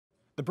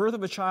The birth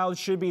of a child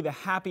should be the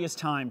happiest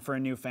time for a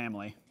new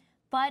family.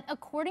 But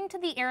according to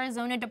the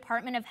Arizona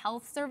Department of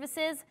Health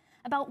Services,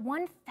 about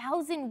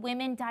 1,000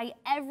 women die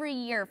every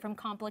year from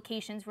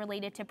complications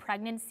related to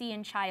pregnancy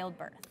and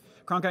childbirth.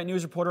 Cronkite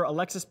News reporter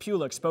Alexis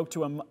Puhlick spoke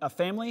to a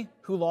family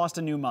who lost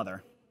a new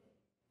mother.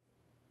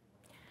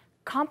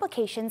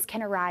 Complications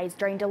can arise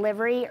during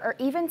delivery or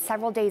even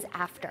several days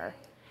after.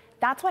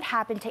 That's what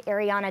happened to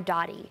Ariana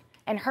Dottie,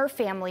 and her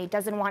family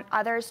doesn't want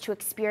others to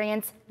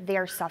experience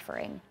their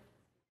suffering.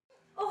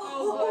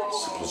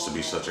 It's supposed to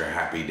be such a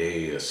happy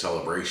day, a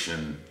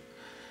celebration,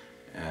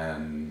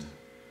 and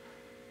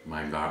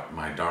my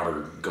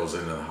daughter goes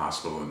into the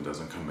hospital and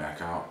doesn't come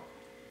back out.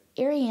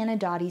 Ariana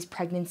Dottie's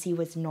pregnancy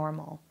was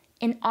normal.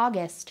 In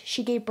August,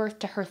 she gave birth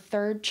to her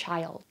third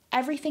child.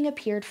 Everything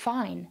appeared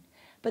fine,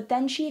 but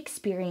then she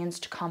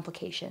experienced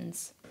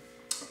complications.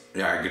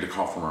 Yeah, I get a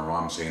call from her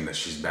mom saying that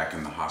she's back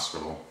in the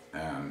hospital,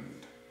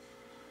 and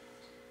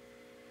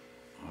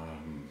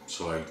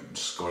so I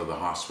just go to the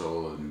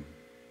hospital and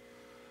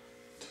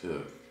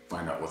to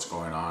find out what's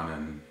going on.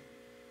 And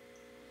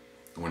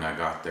when I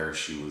got there,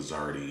 she was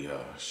already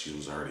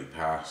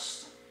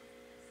passed.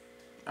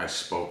 I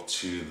spoke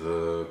to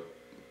the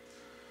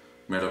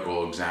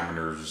medical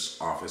examiner's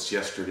office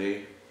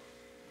yesterday,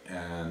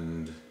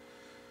 and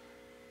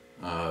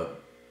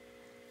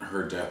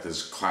her death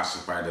is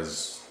classified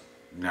as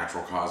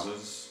natural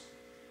causes,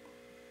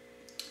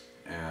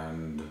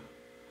 and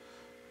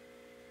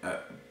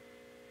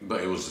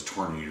but it was a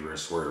torn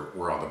uterus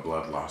where all the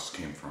blood loss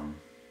came from.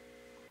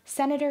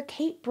 Senator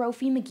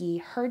Brophy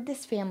McGee heard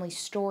this family's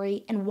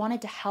story and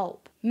wanted to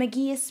help.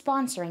 McGee is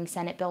sponsoring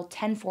Senate Bill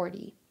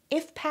 1040.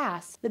 If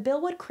passed, the bill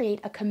would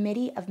create a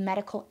committee of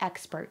medical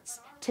experts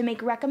to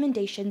make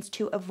recommendations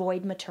to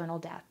avoid maternal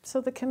death. So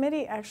the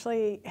committee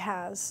actually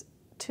has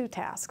two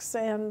tasks,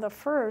 and the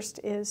first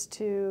is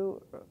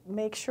to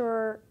make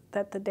sure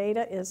that the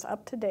data is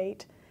up to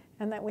date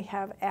and that we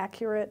have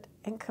accurate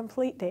and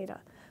complete data,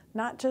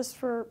 not just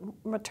for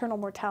maternal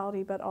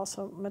mortality, but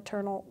also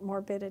maternal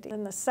morbidity.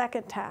 And the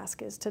second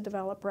task is to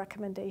develop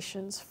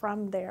recommendations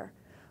from there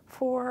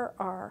for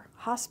our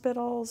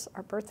hospitals,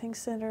 our birthing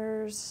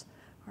centers,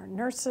 our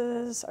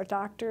nurses, our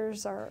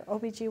doctors, our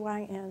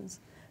OBGYNs,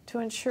 to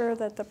ensure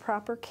that the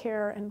proper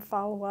care and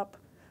follow-up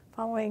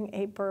following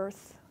a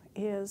birth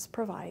is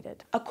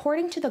provided.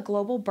 According to the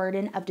Global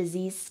Burden of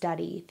Disease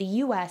study, the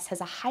U.S.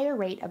 has a higher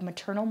rate of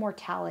maternal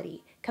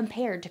mortality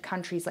compared to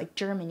countries like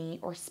Germany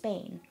or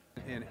Spain.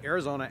 In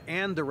Arizona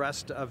and the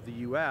rest of the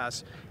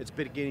U.S., it's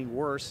been getting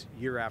worse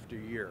year after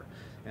year.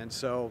 And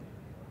so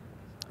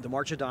the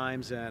March of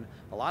Dimes and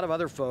a lot of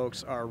other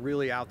folks are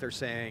really out there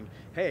saying,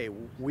 hey,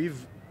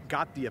 we've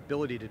got the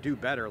ability to do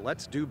better.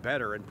 Let's do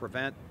better and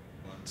prevent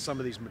some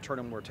of these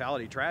maternal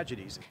mortality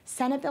tragedies.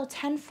 Senate Bill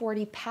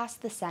 1040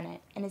 passed the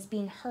Senate and is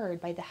being heard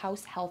by the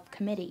House Health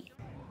Committee.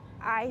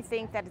 I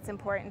think that it's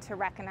important to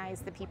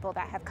recognize the people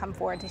that have come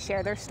forward to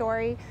share their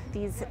story.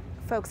 These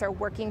folks are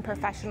working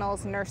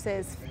professionals,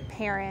 nurses,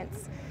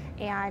 parents,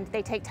 and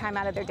they take time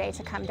out of their day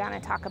to come down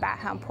and talk about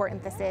how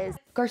important this is.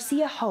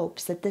 Garcia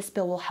hopes that this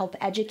bill will help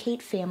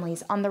educate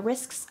families on the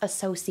risks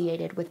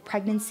associated with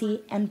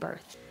pregnancy and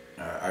birth.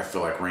 I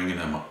feel like ringing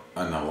an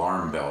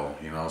alarm bell,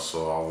 you know,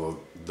 so all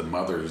the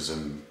mothers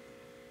and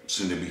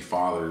soon-to-be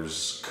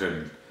fathers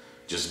could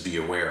just be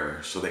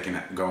aware, so they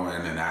can go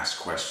in and ask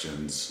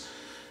questions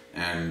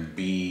and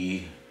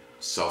be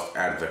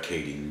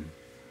self-advocating.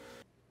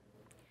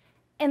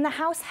 In the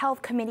House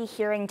Health Committee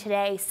hearing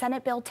today,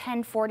 Senate Bill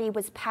 1040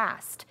 was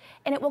passed,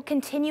 and it will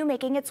continue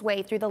making its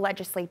way through the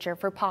legislature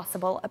for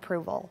possible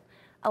approval.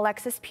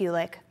 Alexis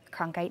Puhlick,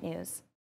 Cronkite News.